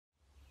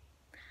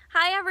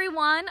Hi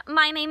everyone,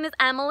 my name is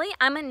Emily.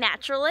 I'm a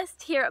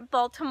naturalist here at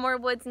Baltimore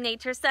Woods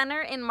Nature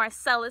Center in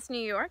Marcellus, New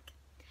York.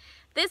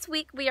 This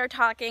week we are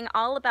talking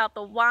all about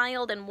the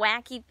wild and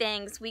wacky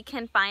things we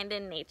can find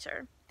in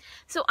nature.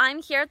 So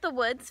I'm here at the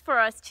woods for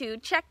us to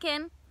check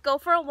in, go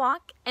for a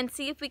walk, and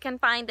see if we can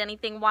find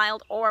anything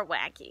wild or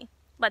wacky.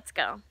 Let's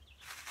go.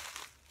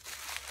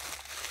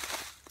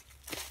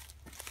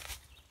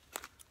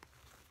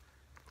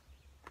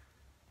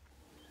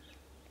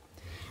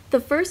 The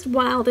first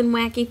wild and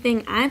wacky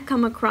thing I've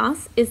come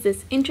across is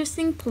this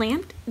interesting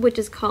plant, which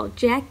is called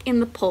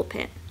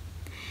Jack-in-the-Pulpit.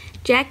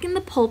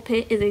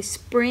 Jack-in-the-Pulpit is a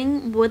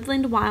spring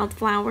woodland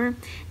wildflower,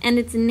 and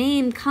its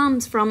name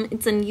comes from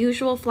its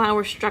unusual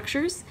flower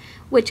structures,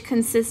 which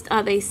consist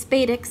of a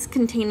spadix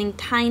containing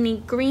tiny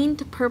green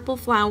to purple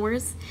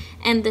flowers,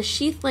 and the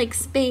sheath-like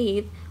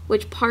spathe,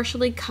 which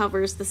partially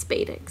covers the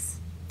spadix.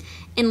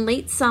 In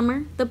late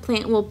summer, the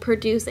plant will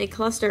produce a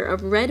cluster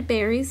of red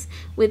berries,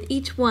 with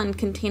each one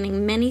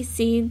containing many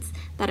seeds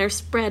that are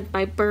spread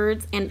by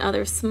birds and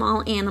other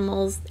small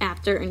animals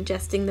after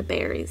ingesting the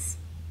berries.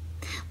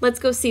 Let's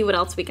go see what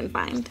else we can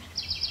find.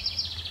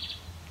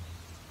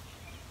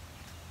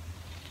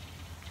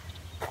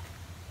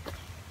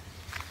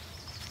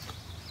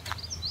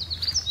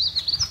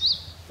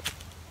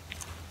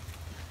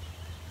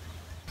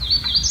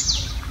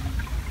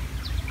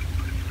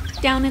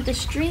 Down at the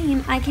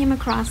stream, I came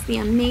across the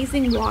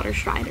amazing water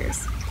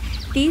striders.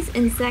 These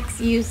insects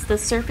use the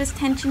surface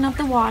tension of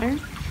the water,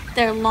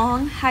 their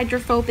long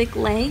hydrophobic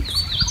legs,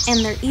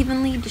 and their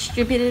evenly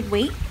distributed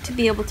weight to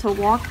be able to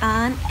walk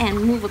on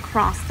and move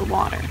across the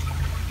water.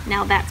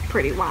 Now that's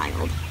pretty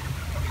wild.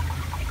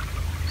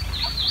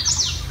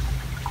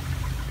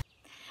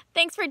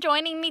 Thanks for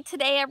joining me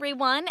today,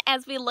 everyone,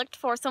 as we looked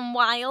for some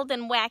wild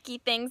and wacky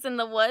things in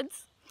the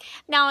woods.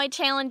 Now I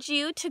challenge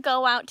you to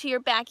go out to your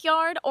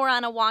backyard or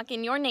on a walk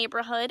in your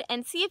neighborhood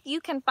and see if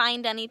you can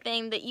find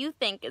anything that you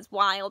think is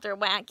wild or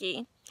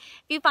wacky.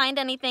 If you find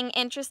anything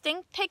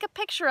interesting, take a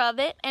picture of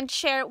it and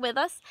share it with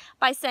us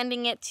by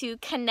sending it to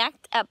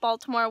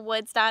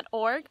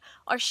connect@baltimorewoods.org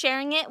or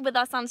sharing it with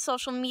us on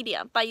social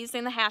media by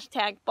using the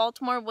hashtag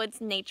Baltimore Woods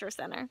Nature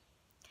Center.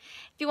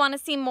 If you want to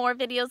see more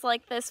videos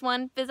like this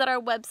one, visit our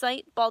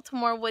website,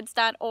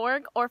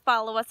 baltimorewoods.org, or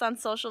follow us on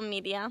social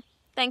media.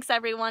 Thanks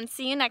everyone.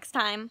 See you next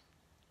time.